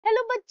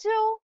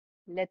So,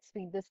 let's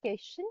read this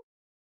question.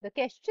 The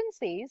question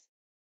says,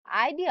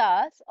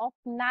 ideas of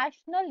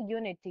national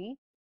unity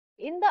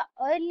in the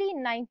early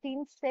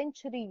 19th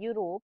century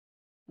Europe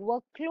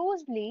were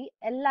closely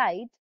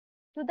allied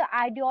to the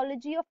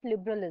ideology of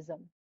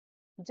liberalism.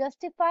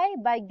 Justify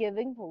by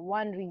giving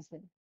one reason.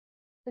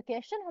 तो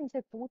question हमसे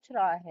पूछ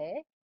रहा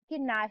है कि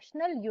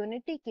national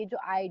unity के जो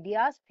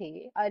ideas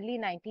थे early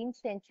 19th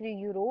century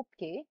Europe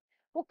के,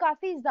 वो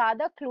काफी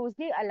ज्यादा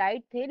क्लोजली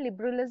अलाइड थे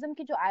लिबरलिज्म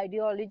की जो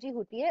आइडियोलॉजी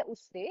होती है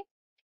उससे।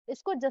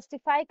 इसको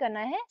जस्टिफाई करना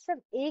है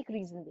सिर्फ एक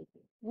रीजन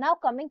देके। Now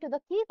coming to the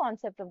key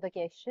concept of the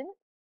question,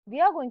 we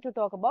are going to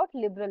talk about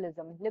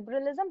liberalism.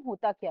 Liberalism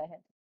होता क्या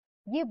है?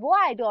 ये वो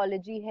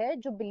आइडियोलॉजी है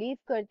जो बिलीव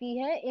करती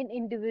है इन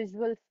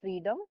individual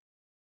freedom,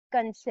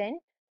 consent,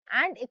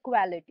 and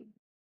equality.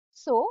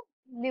 So,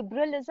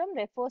 liberalism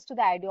refers to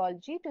the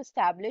ideology to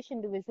establish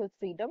individual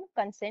freedom,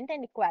 consent,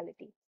 and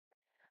equality.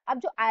 अब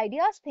जो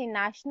आइडियाज थे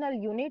नेशनल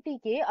यूनिटी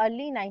के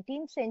अर्ली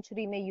 19th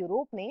सेंचुरी में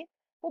यूरोप में,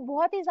 वो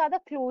बहुत ही ज्यादा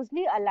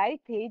क्लोजली अलाइड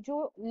थे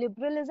जो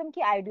लिबरलिज्म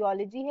की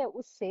आइडियोलॉजी है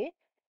उससे।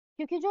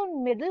 क्योंकि जो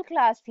मिडिल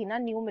क्लास थी ना,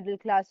 न्यू मिडिल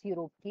क्लास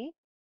यूरोप की,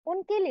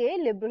 उनके लिए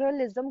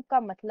लिबरलिज्म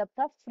का मतलब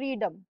था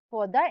freedom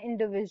for the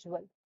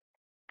individual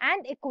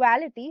and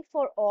equality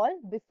for all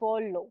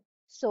before law.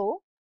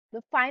 So,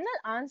 the final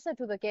answer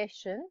to the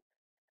question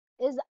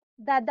is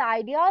that the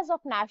ideas of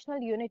national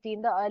unity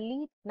in the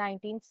early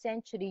 19th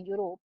century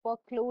Europe were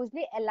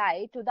closely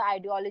allied to the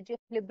ideology of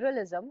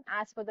liberalism.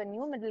 As for the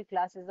new middle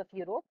classes of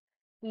Europe,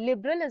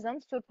 liberalism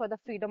stood for the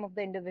freedom of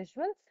the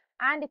individual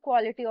and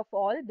equality of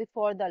all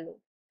before the law.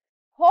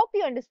 Hope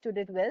you understood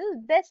it well.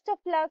 Best of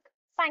luck.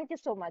 Thank you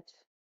so much.